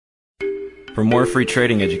For more free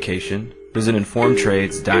trading education, visit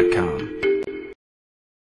informedtrades.com.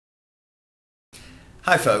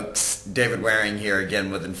 Hi folks, David Waring here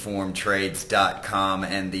again with informedtrades.com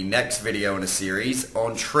and the next video in a series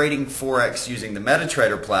on trading Forex using the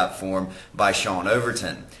Metatrader platform by Sean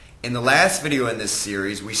Overton. In the last video in this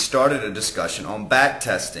series, we started a discussion on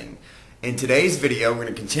backtesting. In today's video, we're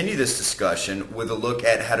going to continue this discussion with a look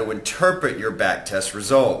at how to interpret your backtest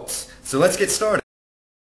results. So let's get started.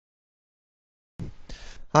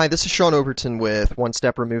 Hi, this is Sean Overton with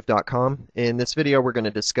OneStepRemove.com. In this video, we're going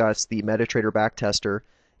to discuss the Metatrader backtester.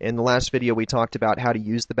 In the last video, we talked about how to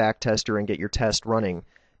use the backtester and get your test running.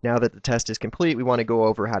 Now that the test is complete, we want to go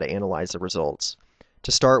over how to analyze the results.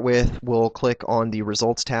 To start with, we'll click on the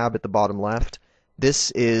Results tab at the bottom left.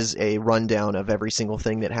 This is a rundown of every single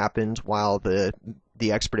thing that happened while the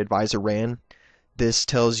expert advisor ran. This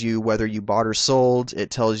tells you whether you bought or sold.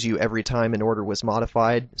 It tells you every time an order was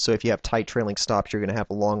modified. So if you have tight trailing stops, you're going to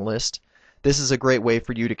have a long list. This is a great way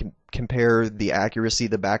for you to compare the accuracy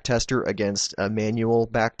of the backtester against a manual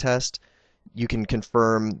backtest. You can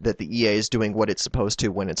confirm that the EA is doing what it's supposed to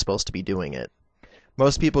when it's supposed to be doing it.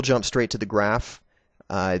 Most people jump straight to the graph.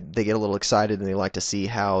 They get a little excited and they like to see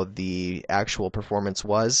how the actual performance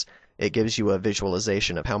was. It gives you a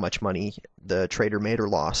visualization of how much money the trader made or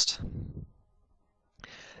lost.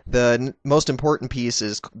 The most important piece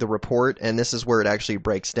is the report, and this is where it actually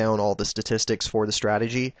breaks down all the statistics for the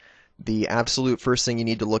strategy. The absolute first thing you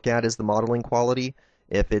need to look at is the modeling quality.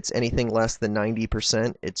 If it's anything less than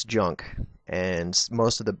 90%, it's junk. And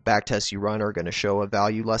most of the backtests you run are going to show a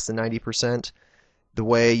value less than 90%. The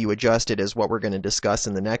way you adjust it is what we're going to discuss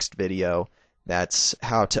in the next video. That's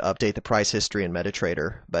how to update the price history in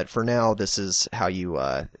Metatrader. But for now, this is how you,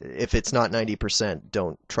 if it's not 90%,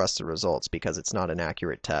 don't trust the results because it's not an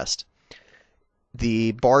accurate test.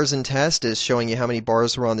 The bars in test is showing you how many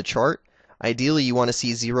bars were on the chart. Ideally, you want to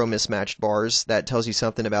see 0 mismatched bars. That tells you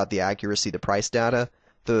something about the accuracy of the price data.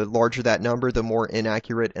 The larger that number, the more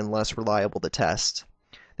inaccurate and less reliable the test.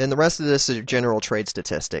 Then the rest of this is general trade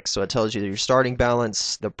statistics. So it tells you your starting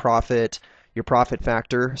balance, the profit, your profit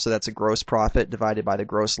factor, so that's a gross profit divided by the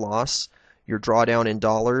gross loss, your drawdown in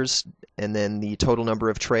dollars, and then the total number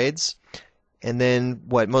of trades. And then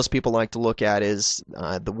what most people like to look at is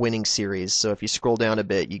the winning series. So if you scroll down a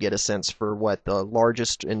bit, you get a sense for what the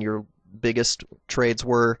largest and your biggest trades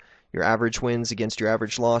were, your average wins against your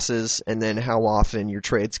average losses, and then how often your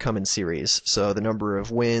trades come in series. So the number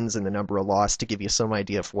of wins and the number of losses to give you some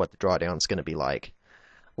idea of what the drawdown is going to be like.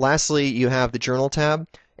 Lastly, you have the Journal tab.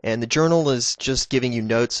 And the journal is just giving you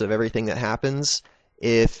notes of everything that happens.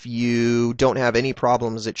 If you don't have any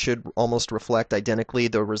problems, it should almost reflect identically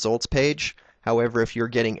the results page. However, if you're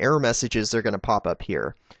getting error messages, they're going to pop up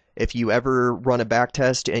here. If you ever run a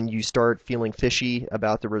backtest and you start feeling fishy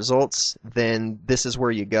about the results, then this is where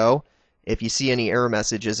you go. If you see any error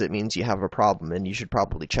messages, it means you have a problem and you should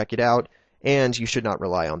probably check it out, and you should not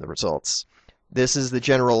rely on the results. This is the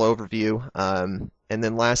general overview. And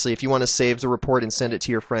then lastly, if you want to save the report and send it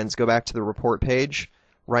to your friends, go back to the report page,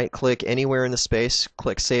 right-click anywhere in the space,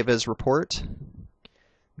 click Save as Report,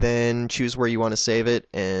 then choose where you want to save it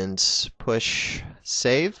and push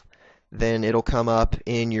Save. Then it'll come up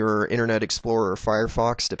in your Internet Explorer or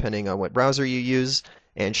Firefox, depending on what browser you use,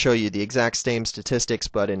 and show you the exact same statistics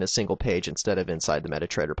but in a single page instead of inside the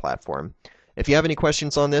Metatrader platform. If you have any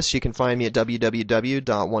questions on this, you can find me at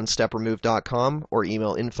www.onestepremove.com or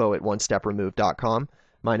email info@onestepremove.com.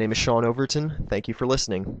 My name is Sean Overton. Thank you for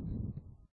listening.